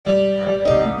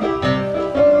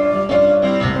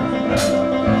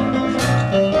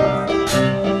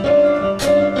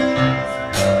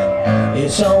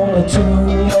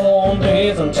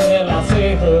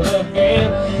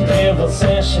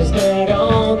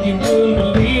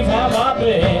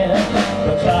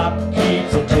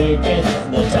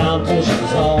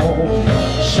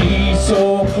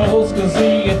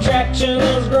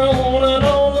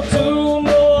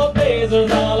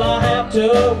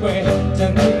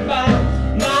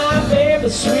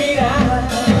sweet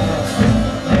eyes.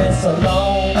 It's a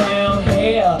long brown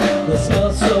hair that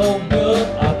smells so good.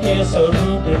 I kiss her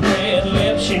ruby red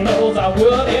lips. She knows I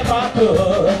would if I could.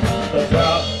 The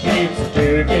clock keeps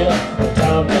ticking, the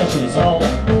time till she's home.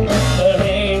 There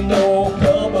ain't no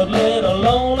cupboard, let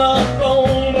alone a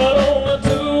phone. But only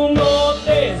 2 more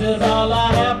days is all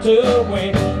I have to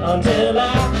wait until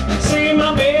I see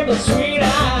my baby's sweet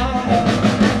eyes.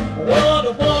 What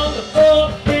a wonderful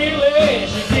feeling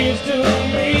she gives to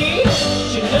me.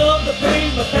 She loves to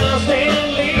please me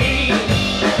constantly.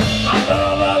 I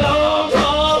love her long,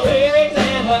 tall legs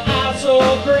and her eyes so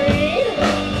green.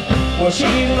 Well,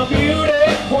 she's my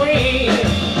beauty queen.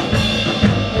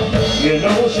 You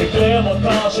know she's clever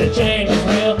 'cause she changes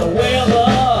with the weather.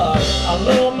 I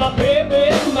love my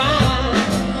baby's mind.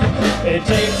 It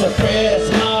takes a pretty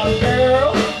smart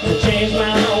girl to change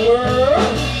my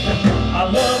world. I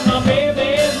love my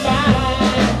baby's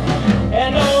mind.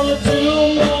 And only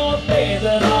 2 more days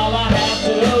is all I have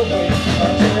to wait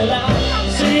until I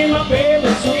see my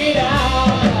baby's sweet eyes.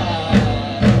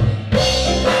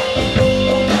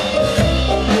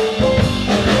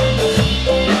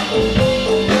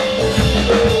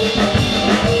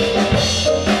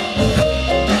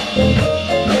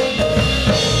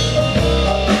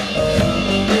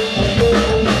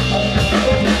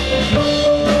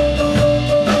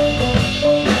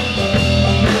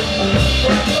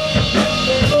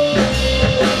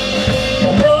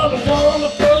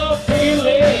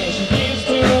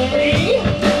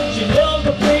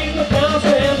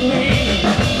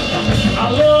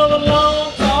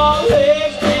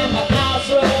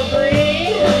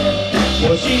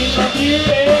 She's my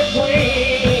beauty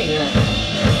queen.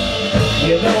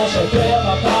 You know she's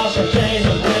clever 'cause she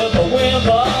changes with the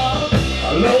weather.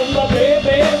 I love my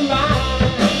baby's mind.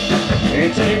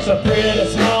 It takes a pretty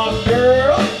smart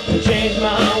girl to change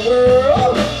my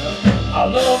world. I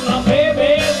love my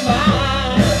baby's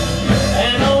mind.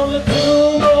 And only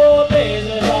 2 more days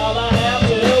is all I have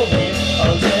to wait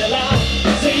until I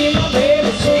see my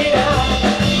baby's sweet eyes.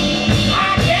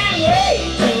 I can't wait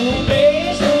 2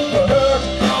 days for her to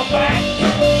come back.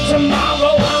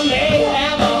 Tomorrow I may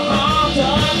have a heart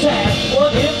attack.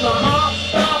 What if my heart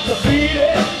stops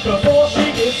beating before she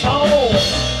gets home?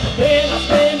 Then I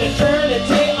spend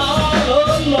eternity all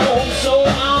alone. So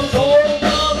I'm going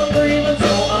 'cause I'm grieving.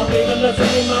 So I'm leaving to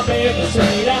see my baby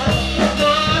sweet